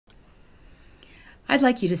I'd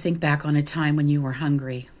like you to think back on a time when you were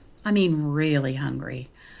hungry. I mean, really hungry.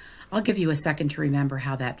 I'll give you a second to remember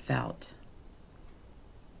how that felt.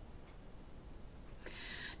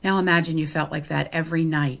 Now imagine you felt like that every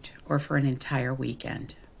night or for an entire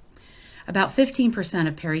weekend. About 15%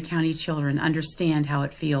 of Perry County children understand how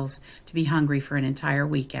it feels to be hungry for an entire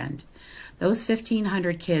weekend. Those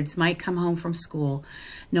 1,500 kids might come home from school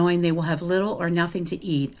knowing they will have little or nothing to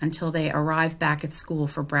eat until they arrive back at school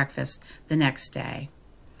for breakfast the next day.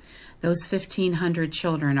 Those 1,500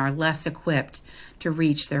 children are less equipped to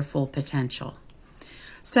reach their full potential.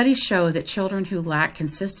 Studies show that children who lack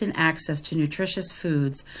consistent access to nutritious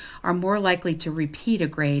foods are more likely to repeat a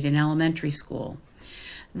grade in elementary school.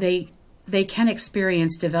 They can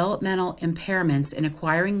experience developmental impairments in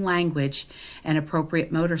acquiring language and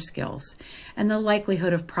appropriate motor skills, and the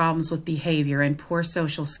likelihood of problems with behavior and poor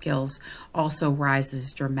social skills also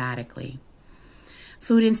rises dramatically.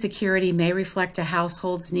 Food insecurity may reflect a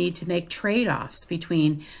household's need to make trade-offs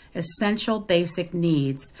between essential basic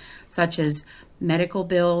needs, such as medical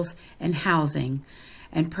bills and housing,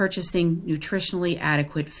 and purchasing nutritionally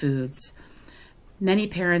adequate foods. Many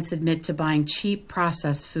parents admit to buying cheap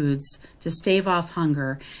processed foods to stave off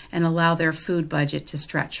hunger and allow their food budget to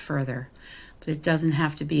stretch further. But it doesn't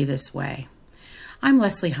have to be this way. I'm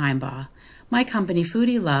Leslie Heimbaugh. My company,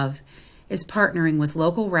 Foodie Love, is partnering with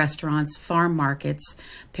local restaurants, farm markets,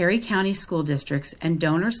 Perry County school districts, and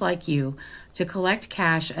donors like you to collect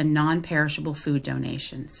cash and non-perishable food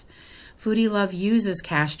donations. Foodie Love uses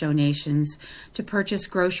cash donations to purchase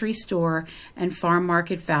grocery store and farm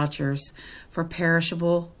market vouchers for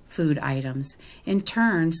perishable food items. In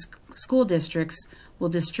turn, school districts will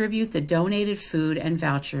distribute the donated food and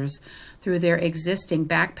vouchers through their existing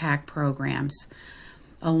backpack programs,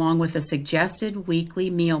 along with a suggested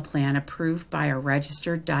weekly meal plan approved by a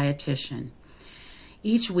registered dietitian.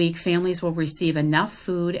 Each week, families will receive enough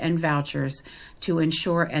food and vouchers to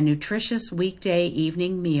ensure a nutritious weekday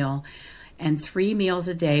evening meal and 3 meals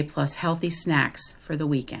a day plus healthy snacks for the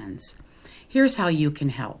weekends. Here's how you can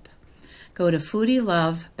help. Go to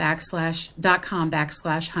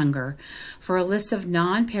foodielove.com/hunger for a list of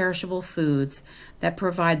non-perishable foods that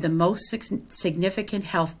provide the most significant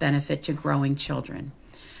health benefit to growing children.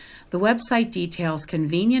 The website details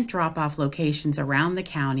convenient drop-off locations around the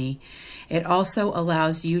county. It also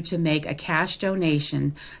allows you to make a cash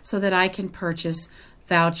donation so that I can purchase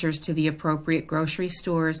vouchers to the appropriate grocery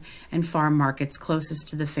stores and farm markets closest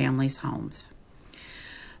to the families' homes.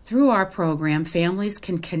 Through our program, families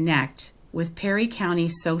can connect with Perry County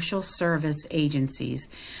social service agencies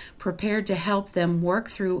prepared to help them work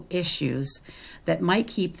through issues that might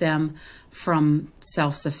keep them from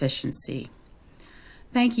self-sufficiency.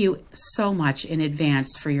 Thank you so much in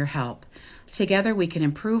advance for your help. Together we can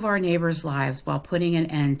improve our neighbors' lives while putting an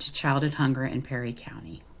end to childhood hunger in Perry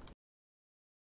County.